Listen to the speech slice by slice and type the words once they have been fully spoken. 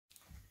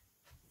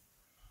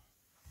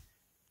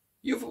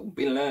You've all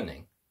been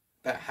learning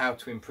about how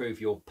to improve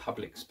your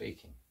public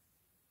speaking.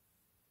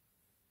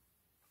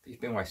 But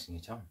you've been wasting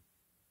your time.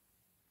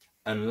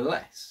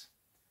 Unless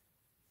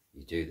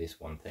you do this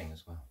one thing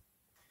as well.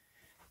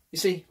 You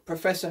see,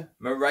 Professor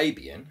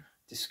Mehrabian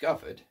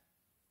discovered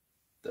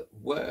that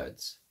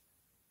words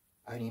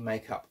only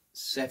make up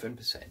 7%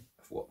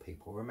 of what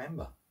people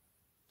remember.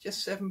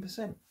 Just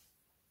 7%.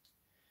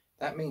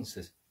 That means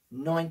there's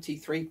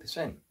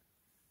 93%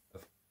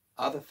 of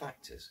other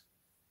factors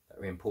that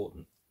are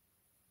important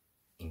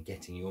in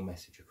getting your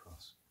message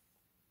across.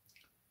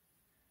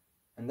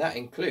 And that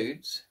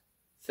includes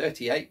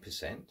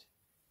 38%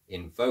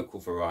 in vocal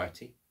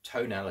variety,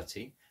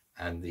 tonality,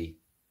 and the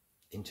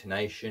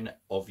intonation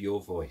of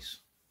your voice.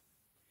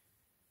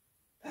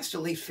 That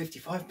still leaves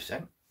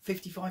 55%.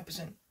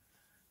 55%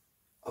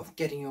 of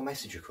getting your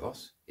message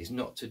across is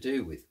not to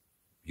do with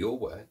your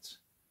words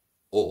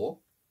or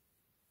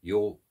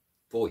your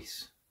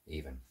voice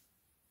even.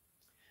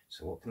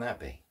 So what can that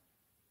be?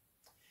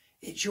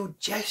 It's your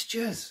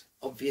gestures,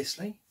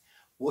 obviously.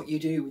 What you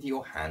do with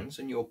your hands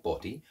and your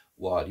body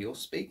while you're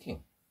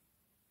speaking.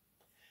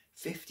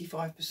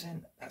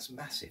 55%, that's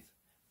massive.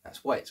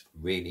 That's why it's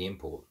really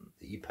important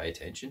that you pay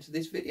attention to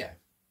this video.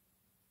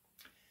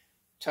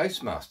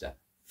 Toastmaster,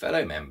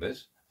 fellow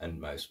members and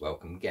most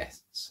welcome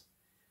guests.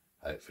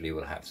 Hopefully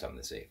we'll have some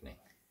this evening.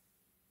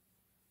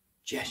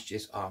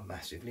 Gestures are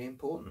massively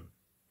important.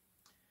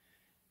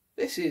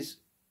 This is,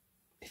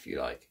 if you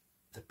like,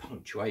 the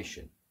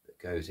punctuation that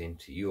goes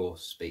into your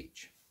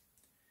speech.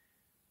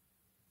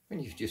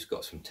 When you've just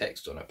got some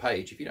text on a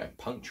page, if you don't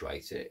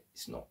punctuate it,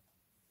 it's not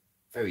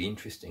very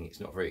interesting, it's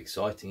not very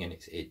exciting, and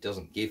it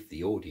doesn't give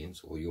the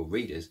audience or your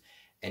readers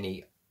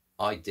any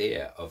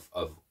idea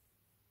of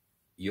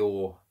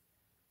your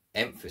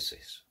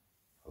emphasis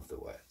of the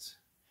words.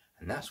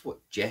 And that's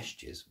what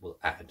gestures will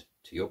add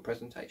to your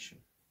presentation.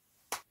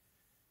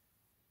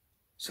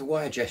 So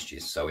why are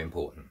gestures so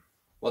important?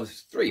 Well,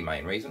 there's three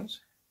main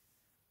reasons.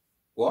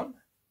 One,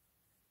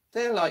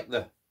 they're like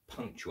the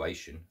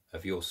punctuation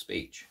of your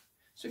speech.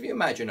 So if you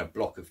imagine a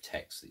block of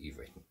text that you've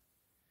written,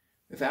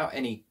 without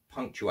any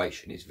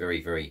punctuation, it's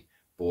very, very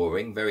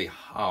boring, very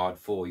hard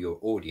for your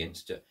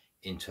audience to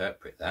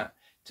interpret that,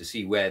 to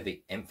see where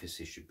the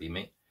emphasis should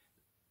be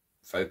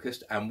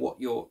focused and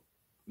what your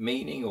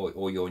meaning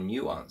or your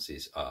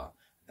nuances are.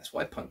 That's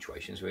why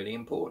punctuation is really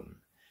important.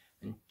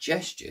 And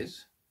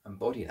gestures and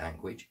body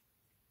language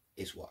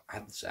is what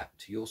adds that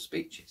to your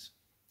speeches.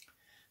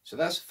 So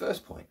that's the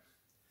first point.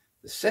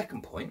 The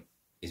second point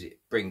is it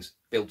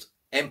builds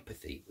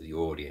empathy with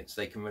your audience.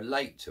 They can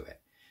relate to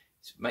it.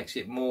 It makes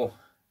it more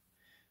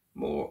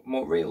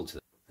real to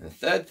them. And the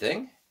third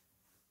thing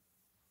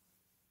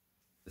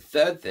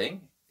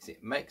is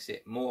it makes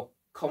it more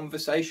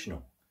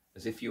conversational,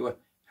 as if you were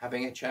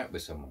having a chat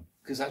with someone.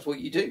 Because that's what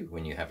you do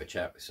when you have a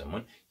chat with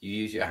someone. You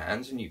use your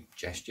hands and you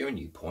gesture and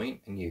you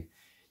point and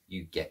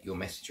you get your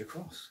message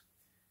across.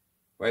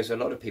 Whereas a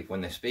lot of people,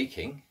 when they're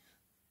speaking,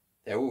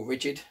 they're all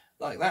rigid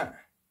like that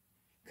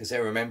because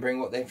they're remembering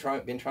what they've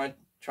been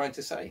trying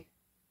to say.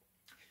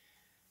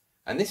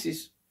 And this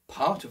is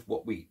part of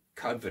what we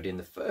covered in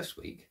the first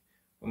week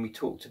when we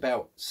talked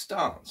about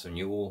stance. And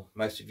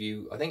most of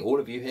you, I think all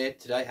of you here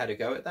today had a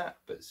go at that,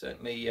 but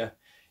certainly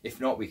if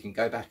not, we can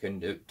go back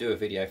and do a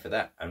video for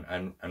that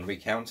and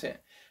recount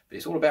it. But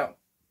it's all about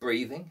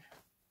breathing,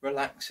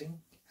 relaxing,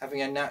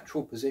 having a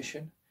natural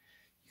position.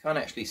 You can't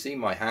actually see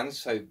my hands,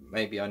 so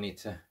maybe I need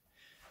to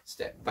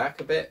step back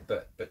a bit,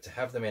 but to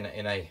have them in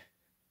a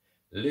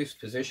loose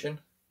position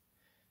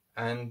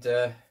and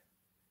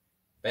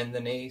bend the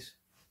knees,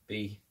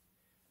 be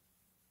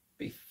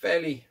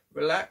fairly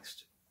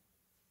relaxed,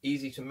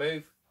 easy to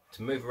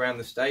move around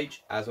the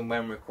stage as and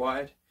when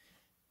required,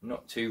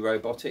 not too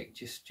robotic,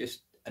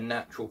 just a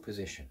natural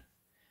position.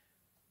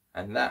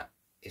 And that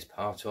is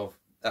part of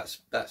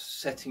that's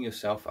setting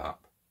yourself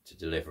up to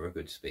deliver a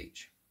good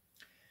speech.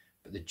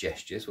 But the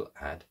gestures will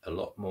add a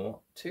lot more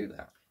to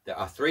that. There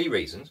are three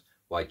reasons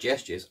why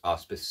gestures are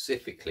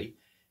specifically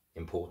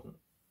important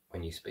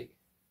when you speak.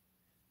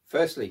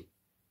 Firstly,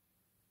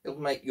 it'll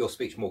make your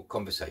speech more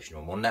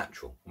conversational, more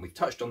natural, and we've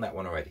touched on that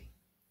one already.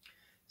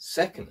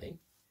 Secondly,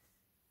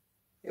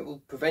 it will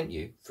prevent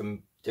you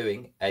from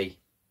doing a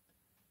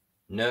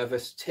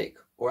nervous tic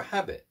or a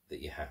habit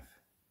that you have.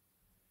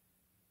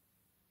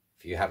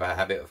 If you have a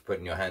habit of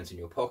putting your hands in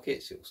your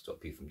pockets, it will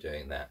stop you from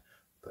doing that.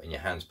 Putting your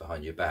hands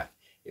behind your back,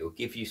 it will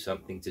give you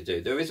something to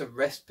do. There is a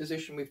rest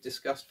position we've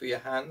discussed for your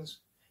hands,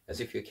 as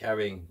if you're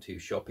carrying two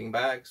shopping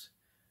bags.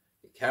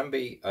 It can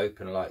be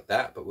open like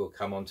that, but we'll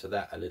come on to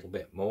that a little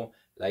bit more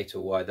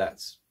later, why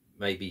that's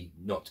maybe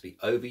not to be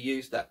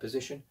overused, that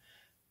position.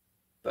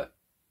 But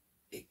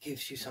it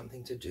gives you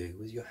something to do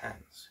with your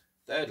hands.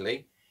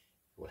 Thirdly,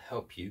 it will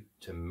help you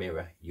to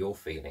mirror your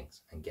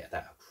feelings and get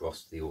that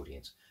across to the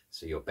audience,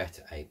 so you're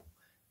better able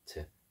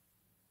to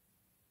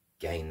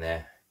gain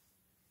their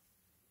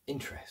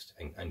interest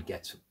and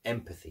get some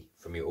empathy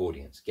from your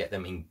audience, get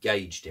them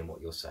engaged in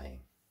what you're saying.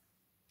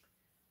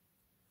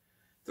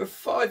 There are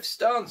 5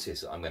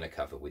 stances that I'm going to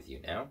cover with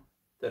you now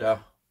that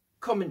are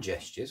common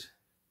gestures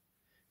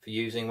for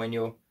using when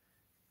you're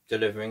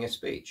delivering a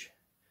speech.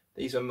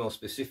 These are more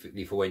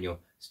specifically for when you're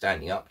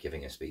standing up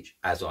giving a speech,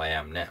 as I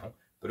am now,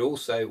 but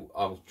also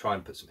I'll try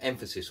and put some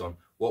emphasis on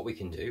what we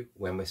can do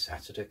when we're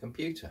sat at a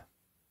computer.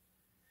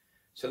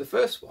 So the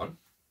first one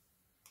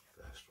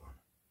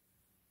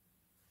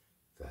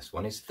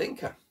is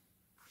thinker.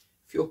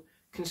 If you're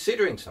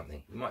considering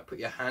something, you might put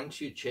your hand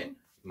to your chin,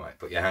 you might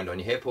put your hand on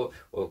your hip, or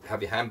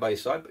have your hand by your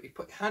side, but you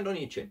put your hand on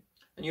your chin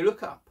and you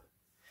look up.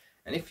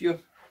 And if you're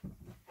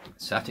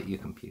sat at your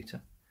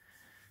computer,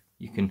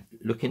 you can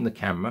look in the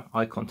camera.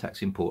 Eye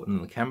contact's important,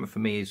 and the camera for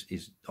me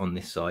is on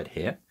this side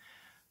here.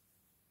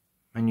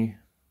 And you,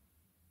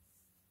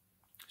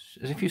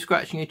 as if you're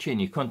scratching your chin,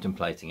 you're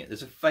contemplating it.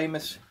 There's a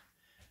famous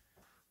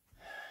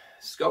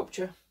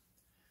sculpture,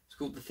 it's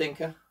called The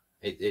Thinker.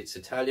 It's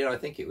Italian. I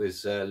think it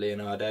was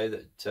Leonardo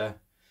that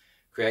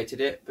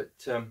created it, but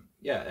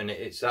yeah, and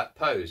it's that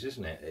pose,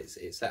 isn't it?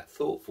 It's that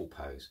thoughtful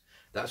pose.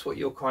 That's what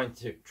you're trying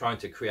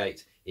to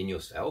create in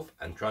yourself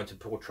and trying to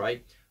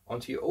portray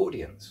onto your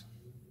audience.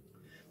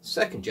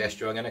 Second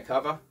gesture I'm going to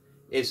cover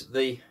is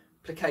the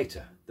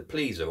plicator, the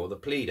pleaser or the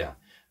pleader,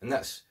 and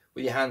that's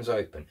with your hands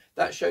open.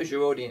 That shows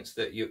your audience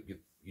that you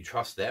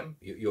trust them,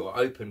 you're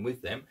open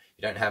with them,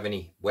 you don't have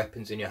any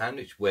weapons in your hand,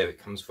 which is where it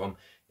comes from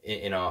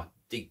in our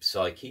deep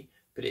psyche,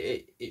 but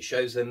it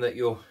shows them that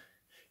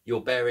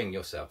you're bearing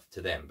yourself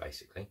to them,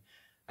 basically,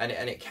 and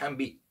it can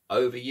be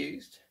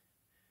overused,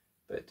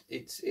 but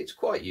it's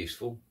quite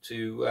useful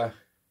to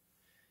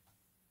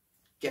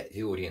get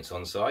the audience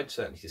on side,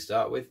 certainly to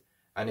start with.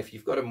 And if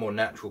you've got a more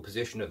natural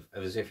position of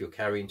as if you're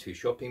carrying two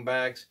shopping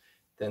bags,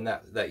 then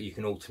that you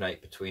can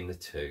alternate between the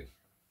two.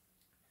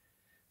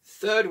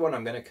 Third one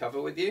I'm going to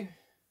cover with you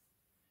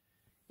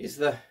is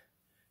the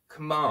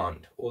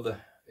command, or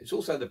it's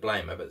also the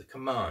blamer, but the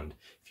command.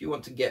 If you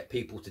want to get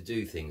people to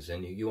do things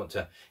and you want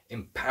to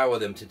empower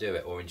them to do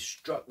it, or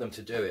instruct them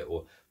to do it,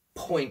 or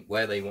point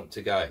where they want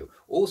to go.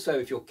 Also,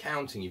 if you're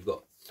counting, you've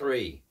got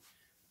 3,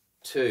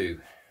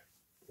 2,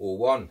 or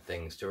 1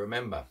 things to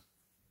remember.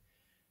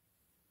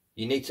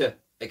 You need to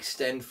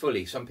extend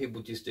fully. Some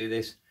people just do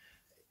this,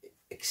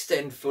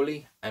 extend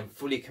fully and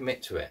fully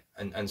commit to it.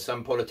 And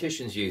some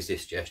politicians use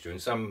this gesture,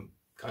 and some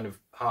kind of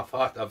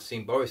half-hearted. I've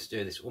seen Boris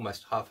do this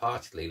almost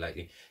half-heartedly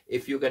lately.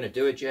 If you're going to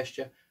do a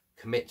gesture,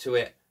 commit to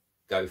it,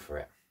 go for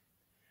it.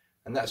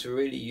 And that's a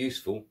really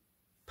useful,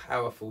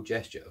 powerful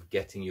gesture of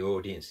getting your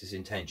audience's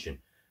attention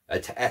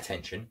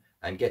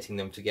and getting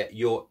them to get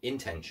your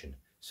intention.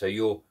 So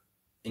you're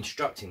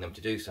instructing them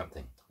to do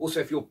something. Also,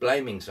 if you're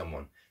blaming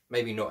someone,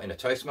 maybe not in a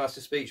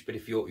Toastmaster speech, but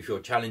if you're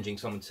challenging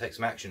someone to take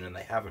some action and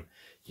they haven't,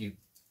 you're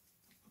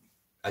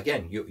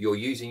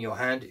using your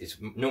hand. It's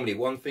normally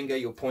one finger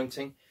you're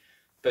pointing,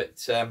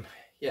 but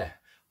yeah,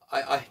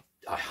 I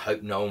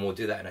hope no one will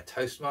do that in a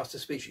Toastmaster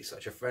speech. It's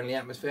such a friendly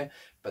atmosphere,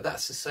 but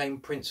that's the same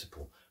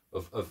principle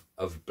of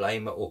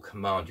blamer or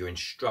command. You're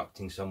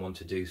instructing someone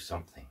to do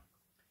something.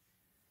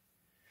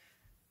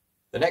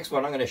 The next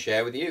one I'm going to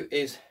share with you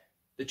is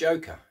the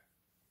joker.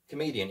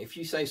 Comedian. If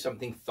you say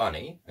something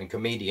funny, and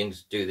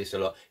comedians do this a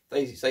lot, if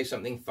they say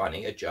something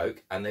funny, a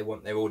joke, and they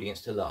want their audience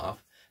to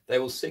laugh, they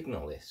will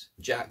signal this.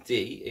 Jack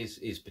Dee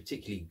is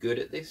particularly good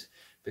at this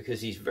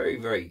because he's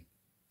very, very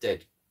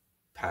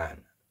deadpan,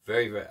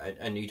 very,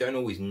 and you don't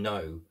always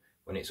know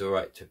when it's all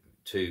right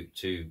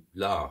to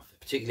laugh,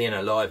 particularly in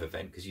a live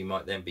event, because you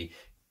might then be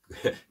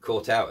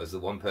caught out as the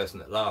one person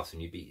that laughs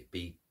and you'd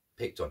be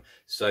picked on.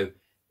 So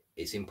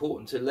it's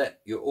important to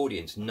let your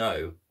audience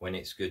know when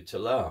it's good to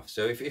laugh.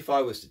 So if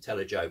I was to tell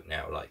a joke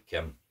now, like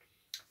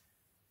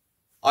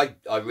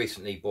I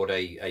recently bought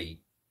a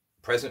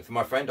present for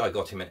my friend. I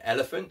got him an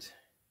elephant.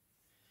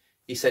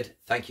 He said,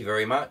 "Thank you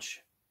very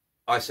much."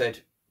 I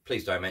said,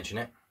 "Please don't mention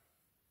it."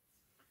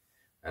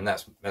 And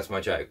that's my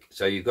joke.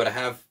 So you've got to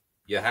have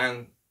your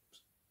hand.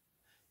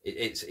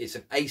 It's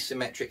an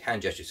asymmetric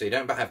hand gesture. So you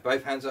don't have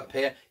both hands up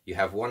here. You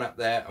have one up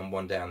there and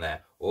one down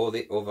there, or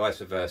vice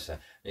versa.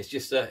 It's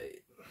just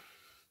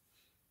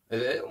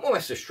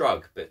almost a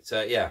shrug, but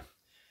yeah,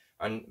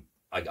 and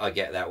I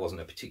get that wasn't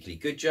a particularly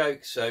good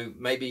joke, so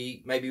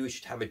maybe we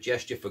should have a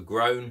gesture for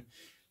groan.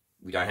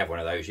 We don't have one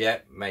of those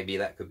yet. Maybe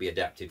that could be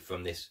adapted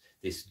from this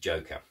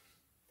joker.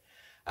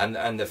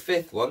 And the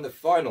fifth one, the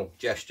final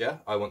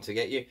gesture I want to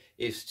get you,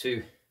 is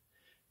to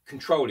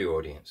control your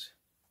audience,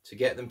 to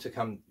get them to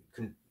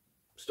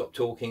stop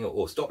talking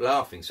or stop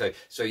laughing. So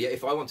yeah,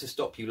 if I want to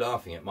stop you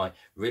laughing at my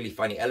really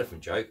funny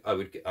elephant joke,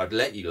 I'd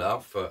let you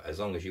laugh for as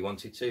long as you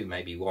wanted to,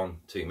 maybe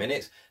 1-2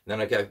 minutes, and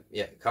then I go,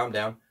 yeah, calm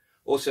down.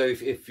 Also,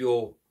 if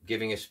you're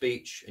giving a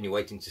speech and you're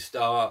waiting to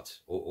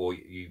start, or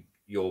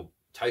you're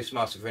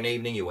Toastmaster for an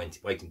evening, you're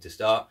waiting to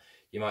start,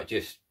 you might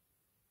just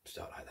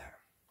start like that.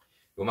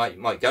 You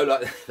might go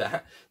like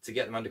that to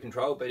get them under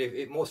control, but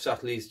if more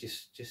subtly is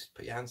just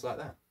put your hands like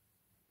that.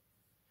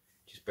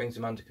 Just brings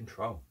them under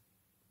control.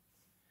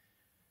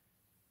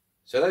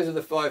 So those are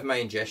the 5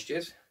 main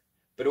gestures.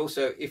 But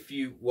also, if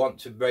you want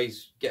to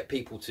get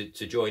people to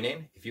join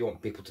in, if you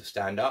want people to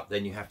stand up,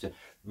 then you have to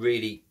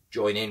really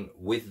join in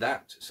with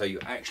that. So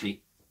you're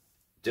actually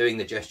doing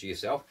the gesture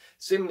yourself.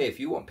 Similarly, if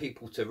you want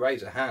people to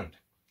raise a hand,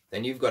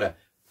 then you've got to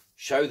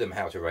show them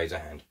how to raise a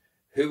hand.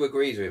 Who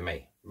agrees with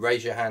me?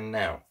 Raise your hand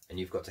now. And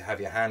you've got to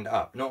have your hand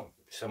up, not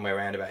somewhere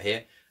around about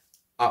here,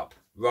 up,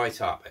 right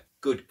up, a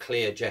good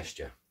clear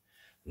gesture.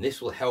 And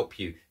this will help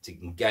you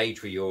to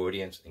engage with your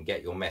audience and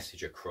get your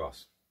message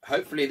across.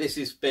 Hopefully this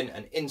has been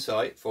an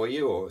insight for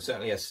you, or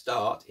certainly a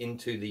start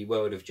into the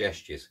world of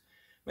gestures.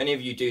 Many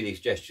of you do these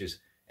gestures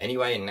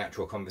anyway in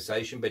natural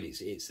conversation, but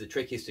it's the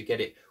trick is to get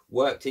it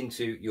worked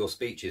into your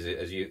speeches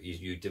as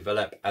you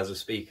develop as a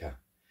speaker.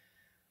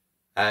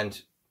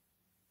 And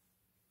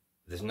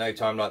there's no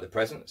time like the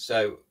present.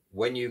 So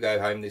when you go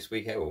home this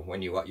weekend, or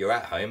when you're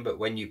at home, but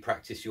when you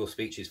practice your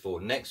speeches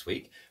for next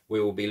week, we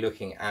will be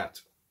looking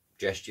at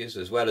gestures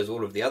as well as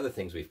all of the other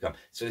things we've come.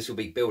 So this will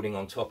be building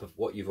on top of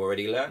what you've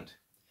already learned.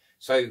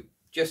 So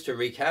just to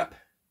recap,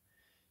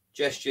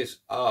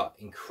 gestures are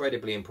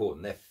incredibly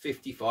important. They're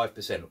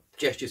 55%.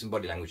 Gestures and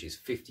body language is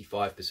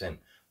 55%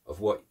 of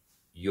what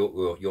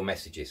your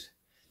message is.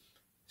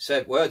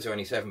 So words are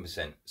only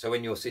 7%. So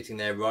when you're sitting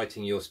there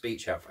writing your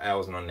speech out for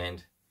hours on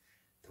end,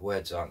 the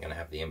words aren't going to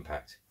have the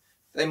impact.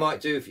 They might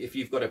do if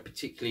you've got a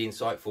particularly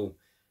insightful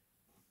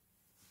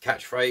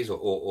catchphrase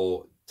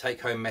or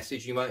take-home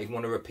message. You might even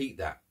want to repeat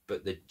that.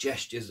 But the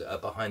gestures that are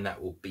behind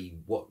that will be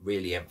what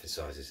really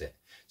emphasizes it.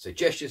 So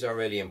gestures are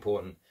really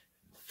important.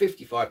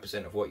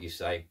 55% of what you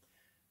say.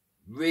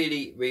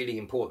 Really, really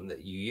important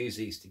that you use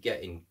these to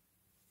get in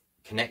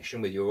connection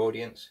with your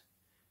audience.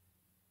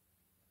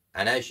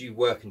 And as you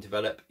work and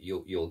develop,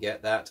 you'll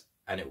get that,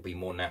 and it will be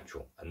more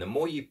natural. And the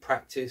more you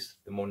practice,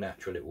 the more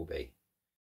natural it will be.